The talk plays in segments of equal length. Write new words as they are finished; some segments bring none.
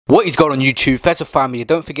What is going on YouTube? Fesify media.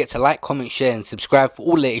 Don't forget to like, comment, share and subscribe for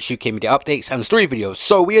all latest UK media updates and story videos.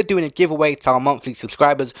 So we are doing a giveaway to our monthly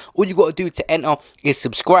subscribers. All you got to do to enter is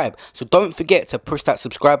subscribe. So don't forget to push that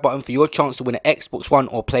subscribe button for your chance to win an Xbox One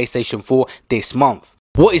or PlayStation 4 this month.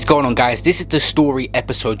 What is going on, guys? This is the story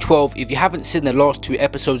episode 12. If you haven't seen the last two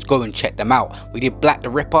episodes, go and check them out. We did Black the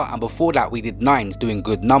Ripper, and before that we did Nines doing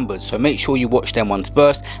good numbers, so make sure you watch them ones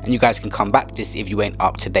first, and you guys can come back to this if you ain't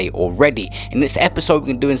up to date already. In this episode we're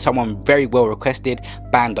going to be doing someone very well requested,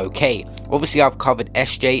 Bandokay. Obviously I've covered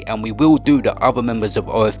SJ, and we will do the other members of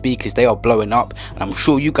OFB because they are blowing up, and I'm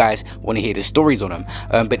sure you guys want to hear the stories on them.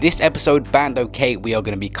 But this episode, Bandokay, we are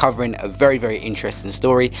going to be covering a very interesting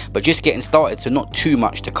story, but just getting started, so not too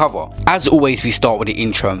much to cover. As always, we start with the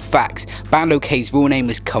intro and facts. Bandokay's real name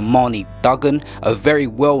is Kemani Duggan, a very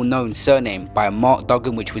well-known surname by Mark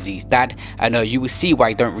Duggan, which was his dad, and you will see why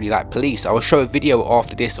he don't really like police. I will show a video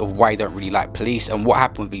after this of why he don't really like police and what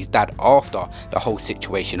happened with his dad after the whole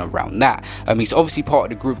situation around that. He's obviously part of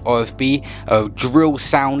the group OFB, drill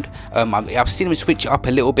sound. I've seen him switch it up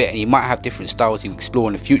a little bit, and he might have different styles he'll explore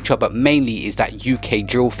in the future, but mainly is that UK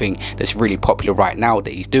drill thing that's really popular right now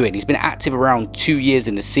that he's doing. He's been active around 2 years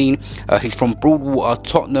in the scene. He's from Broadwater,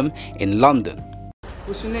 Tottenham in London.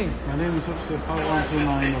 What's your name? My name is Officer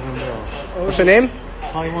 5129 November Alpha. What's your name?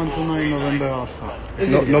 5129 November Alpha.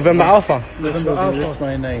 November Alpha. November Alpha. That's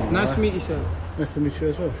my name. Nice to meet you, sir. Nice to meet you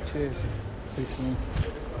as well. Cheers. Peace to meet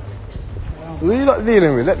you. So what are you not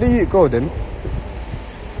dealing with? Let the youth go then.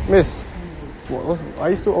 Miss, what, are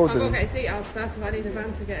you still older? I've got to get his details first if I need a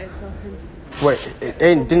van to get it, so I can... Wait,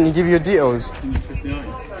 didn't he give you your details?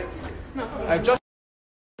 No.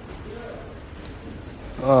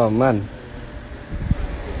 Oh man.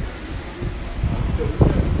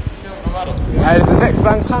 Hey, there's the next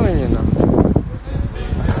van coming, you know.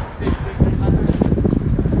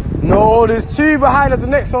 No, there's two behind. There's the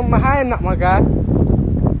next one behind that, my guy.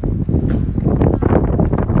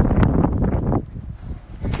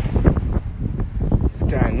 It's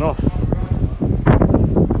going off.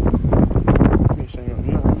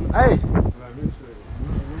 Hey.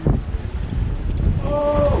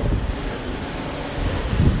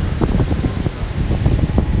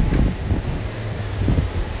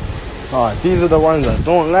 Oh, these are the ones I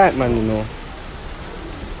don't like, man, you know.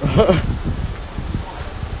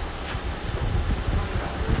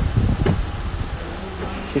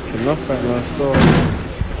 It's kicking off right now, still.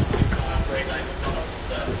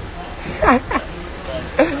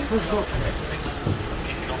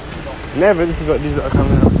 Never, this is what these are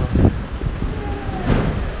coming up.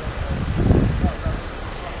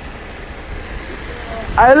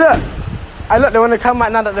 Hey, look, they want to come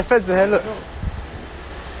out now that the feds are here, look.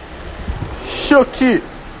 So cute.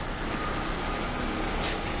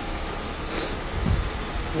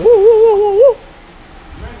 Woo, woo, woo, woo, woo.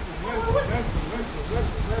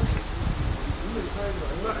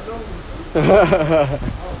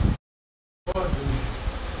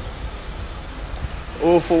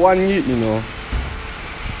 All for one youth, you know.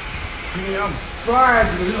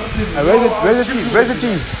 Where's the cheese? Where's the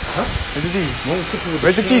cheese? Huh? Where's the cheese?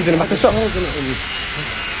 Where's the cheese in the back of the shop?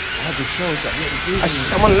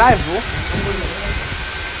 I'm on live, bro.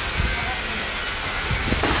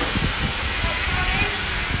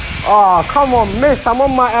 Oh, come on, miss. I'm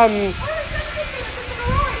on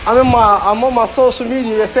my social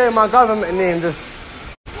media. You're saying my government name. Just.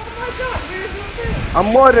 I'm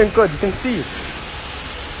more than good. You can see.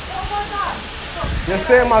 You're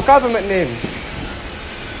saying my government name.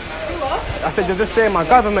 I said you're just saying my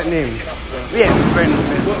government name. We ain't friends,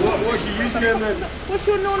 miss. What's your username then? What's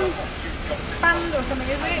your non-band or something,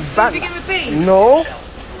 is it? Ban- Begin with B? No.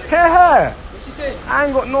 Hey. What's she say? I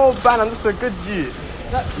ain't got no band. I'm just a good youth.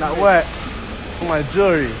 That works for my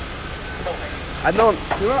jewelry. I don't.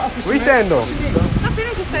 What are you saying though? Nothing,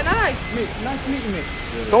 I just said hi. Nice to meet you, mate.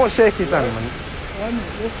 Don't shake his hand, man.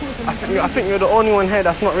 I think you're the only one here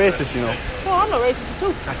that's not racist, you know. No, I'm not racist at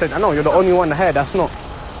all. I said I know you're the only one here that's not.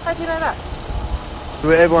 How do you know that? So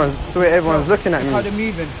everyone's looking at me. How they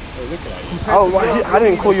moving? Oh, I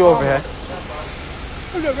didn't call you over here.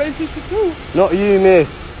 I'm not racist at all. Not you,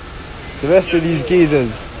 miss. The rest of these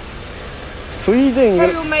geezers. Sweden.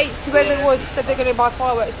 Tell your mates, whoever it was, said they're going to buy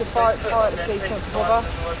fireworks to fire at the police, not to bother.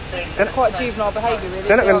 It's quite juvenile behaviour, really.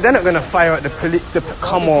 They're not gonna fire at the police.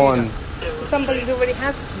 Come on. Somebody already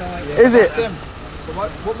has tonight. Is it? So what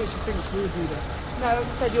makes you think it's will do that? No, I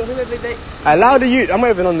said you're whoever they... Allow the youth. I'm not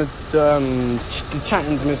even on the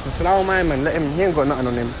chattings, Mr. Allow my man. Let him. He ain't got nothing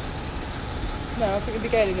on him. No, I think he'll be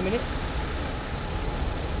going in a minute.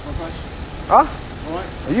 Huh? Alright.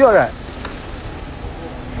 Are you alright?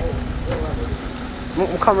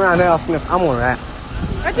 I'm coming around here asking if I'm alright.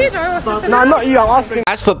 I did, I also said Nah, not you, I'm asking.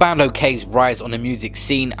 As for Bandokay's rise on the music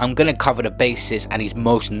scene, I'm going to cover the basis and his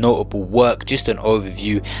most notable work, just an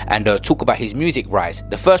overview, and talk about his music rise.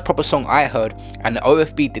 The first proper song I heard, and the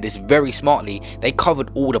OFB did this very smartly, they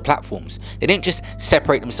covered all the platforms. They didn't just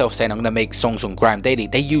separate themselves saying I'm going to make songs on Grime Daily.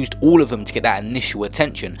 They used all of them to get that initial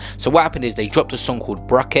attention. So what happened is they dropped a song called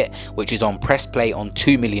Bracket, which is on Press Play on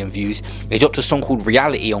 2 million views. They dropped a song called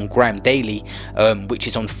Reality on Grime Daily, which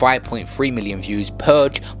is on 5.3 million views.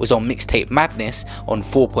 Purge was on Mixtape Madness on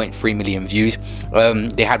 4.3 million views.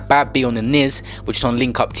 They had Bad B on the Niz, which is on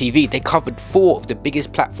Link Up TV. They covered 4 of the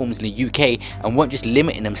biggest platforms in the UK and weren't just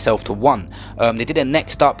limiting themselves to one. They did a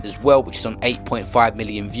Next Up as well, which is on 8.5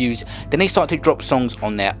 million views. Then they started to drop songs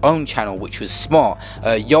on their own channel, which was smart.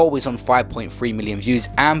 Yo was on 5.3 million views,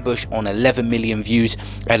 Ambush on 11 million views,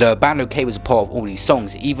 and Bandokay was a part of all these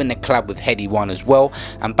songs, even the collab with Heady One as well.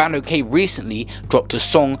 And Bandokay recently dropped a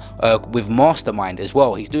song with Mastermind as well.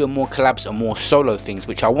 He's doing more collabs and more solo things,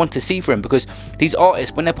 which I want to see for him, because these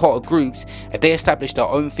artists, when they're part of groups, if they establish their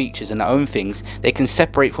own features and their own things, they can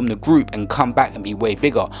separate from the group and come back and be way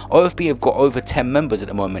bigger. OFB have got over 10 members at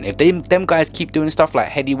the moment. If them guys keep doing stuff like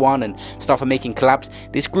Heady One and stuff and making collabs,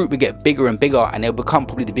 this group will get bigger and bigger, and they'll become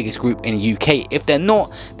probably the biggest group in the UK. If they're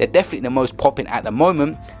not, they're definitely the most popping at the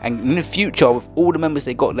moment, and in the future, with all the members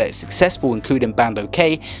they got that are successful, including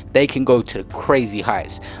Bandokay, they can go to the crazy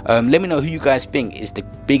heights. Let me know who you guys think is the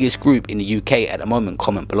biggest group in the UK at the moment.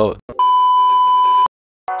 Comment below.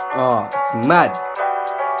 Oh, it's mad.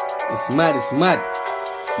 It's mad, it's mad.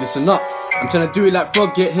 Listen up, I'm trying to do it like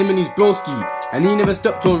Frog, get him and his broski. And he never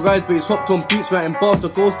stepped on rides, but he's hopped on beats, writing bars so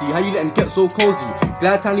ghosty. How you let him get so cozy?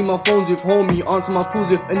 Glad to leave my phones with homie, answer my calls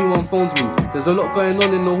if anyone phones me. There's a lot going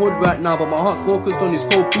on in the hood right now, but my heart's focused on this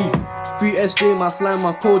cold beef. Free SJ, my slime,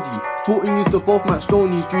 my Cody. 14 used to both match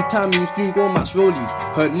stonies, drew time you soon go match rollies.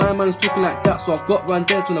 Heard my man's talking like that, so I got round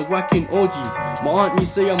there trying to whack in orgies. My auntie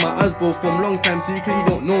say I'm my Asbo from long time, so you clearly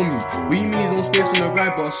don't know me. What you mean he's no space on the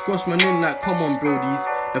ride, but I squash my name like come on brodies.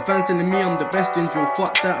 The fans telling me I'm the best in drill,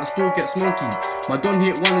 fuck that, I still get smoky. My don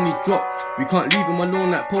hit one and he dropped, we can't leave him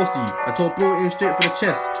alone like Posty. I told bro him straight for the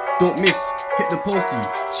chest, don't miss, hit the posty.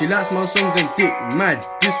 She likes my songs and dick, mad,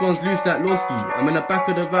 this one's loose like Lowski. I'm in the back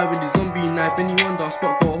of the ride with the zombie knife, any wonder our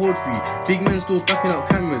spot got a hold free. Big men still backing up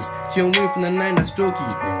cameras, Tion Wayne from the 9, that's jokey.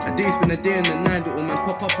 A day spend a day in the 9, little man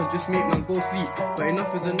pop up and just make man go sleep. But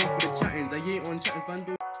enough is enough for the chattings, I ain't on chattings,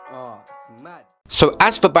 Bandokay. Oh, it's mad. So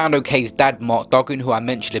as for Bandokay's dad, Mark Duggan, who I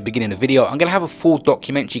mentioned at the beginning of the video, I'm going to have a full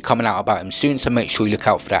documentary coming out about him soon, so make sure you look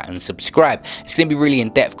out for that and subscribe. It's going to be really in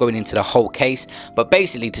depth, going into the whole case, but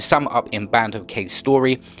basically to sum it up in Bandokay's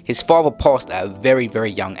story, his father passed at a very,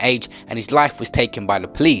 very young age and his life was taken by the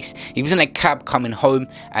police. He was in a cab coming home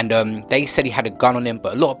and they said he had a gun on him,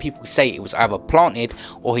 but a lot of people say it was either planted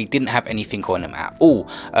or he didn't have anything on him at all.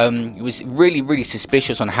 He was really, really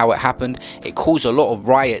suspicious on how it happened. It caused a lot of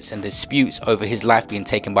riots and disputes over his life being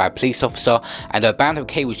taken by a police officer, and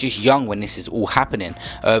Bandokay was just young when this is all happening.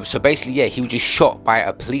 So basically, yeah, he was just shot by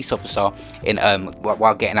a police officer in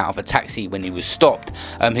while getting out of a taxi when he was stopped.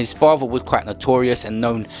 His father was quite notorious and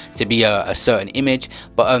known to be a certain image,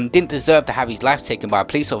 but didn't deserve to have his life taken by a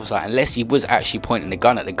police officer unless he was actually pointing the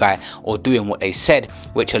gun at the guy or doing what they said,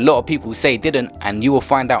 which a lot of people say didn't, and you will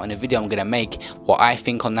find out in the video I'm going to make what I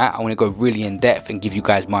think on that. I want to go really in depth and give you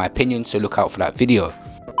guys my opinion, so look out for that video.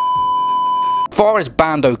 As far as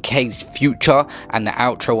Bandokay's future and the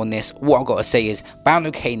outro on this, what I've got to say is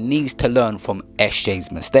Bandokay needs to learn from SJ's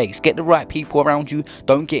mistakes. Get the right people around you.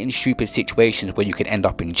 Don't get in stupid situations where you can end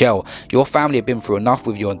up in jail. Your family have been through enough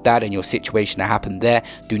with your dad and your situation that happened there.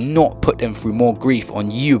 Do not put them through more grief on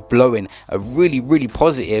you blowing a really, really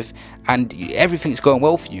positive, and everything's going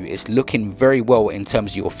well for you. It's looking very well in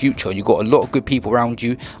terms of your future. You've got a lot of good people around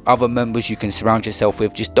you, other members you can surround yourself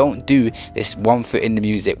with. Just don't do this one foot in the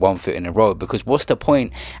music, one foot in the road, because what's the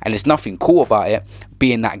point? And there's nothing cool about it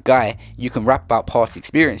being that guy. You can rap about past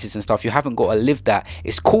experiences and stuff, you haven't got to live that.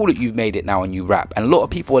 It's cool that you've made it now and you rap, and a lot of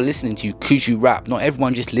people are listening to you because you rap. Not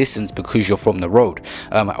everyone just listens because you're from the road.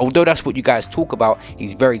 Although that's what you guys talk about,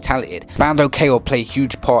 he's very talented. Bandokay will play a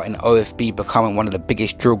huge part in OFB becoming one of the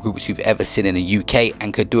biggest drill groups you've ever seen in the UK,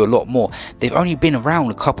 and could do a lot more. They've only been around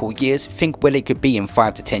a couple of years. Think where they could be in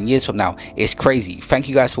 5 to 10 years from now. It's crazy. Thank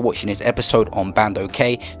you guys for watching this episode on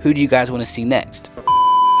Bandokay. Who do you guys want to see next?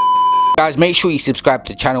 Guys, make sure you subscribe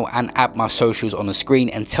to the channel and add my socials on the screen,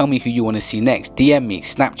 and tell me who you want to see next. DM me,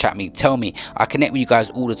 Snapchat me, tell me. I connect with you guys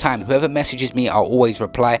all the time. Whoever messages me, I'll always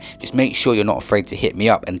reply. Just make sure you're not afraid to hit me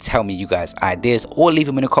up and tell me you guys ideas, or leave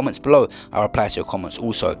them in the comments below. I'll reply to your comments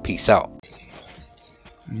also. Peace out.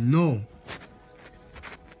 No.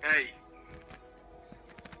 Hey.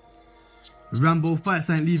 Rambo fights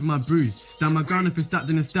ain't leaving my bruise. Stand my ground if it's stacked,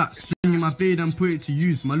 then it's stacked. String in my blade and put it to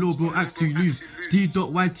use. My little bro acts too loose.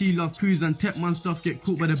 D.YT love cruise and tech man stuff get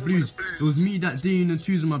caught by the blues. It was me that day in the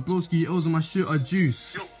twos and my broski L's on my shirt are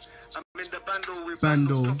juice.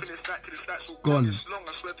 Bando, gone.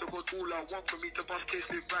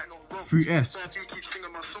 3S.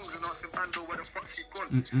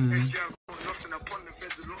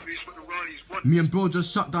 Me and bro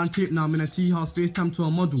just shut down tape now. I'm in a tea house, FaceTime to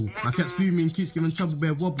a model. My cat's fuming, keeps giving trouble,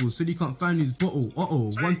 bare wobbles. Said he can't find his bottle.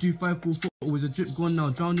 1, 2, 5, 4, 4. Is a drip gone now,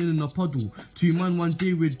 drowning in a puddle. 2 man, 1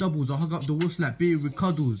 day with doubles. I hug up the wolf like beer with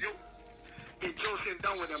cuddles.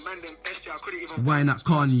 Wine at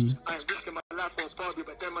Carney.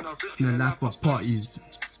 In a life of parties.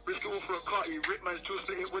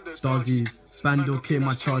 Doggies, Bandokay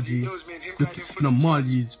my chargy. Looking for the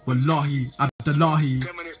Marlies, Wallahi, Abdullahi.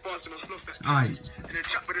 Aye.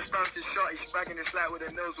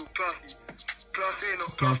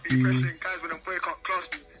 Class B.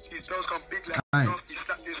 Aye.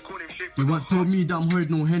 They once told me that I'm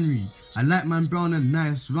horrid no Henry. I like man brown and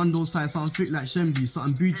nice. Run those sides, sound thick like Shenby.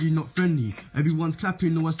 Something bougie, not friendly. Everyone's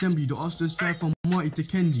clapping, no assembly. The ostrich drive from Marty to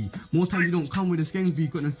Kendi. More time you don't come with a Skensby.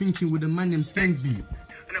 Got them thinking with a man named Skensby.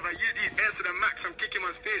 Whenever I use these airs to the max, I'm kicking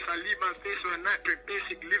my face. I leave my face on a night break.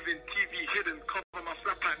 Basic living, TV hidden. Cover my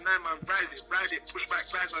flap at 9 man, ride it. Push back,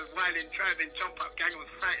 ride my violin, driving, jump up, gang on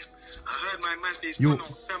sight. I heard my man say, no,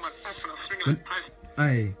 turn my off and I'm swinging like Tyson.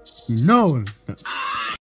 Aye, no.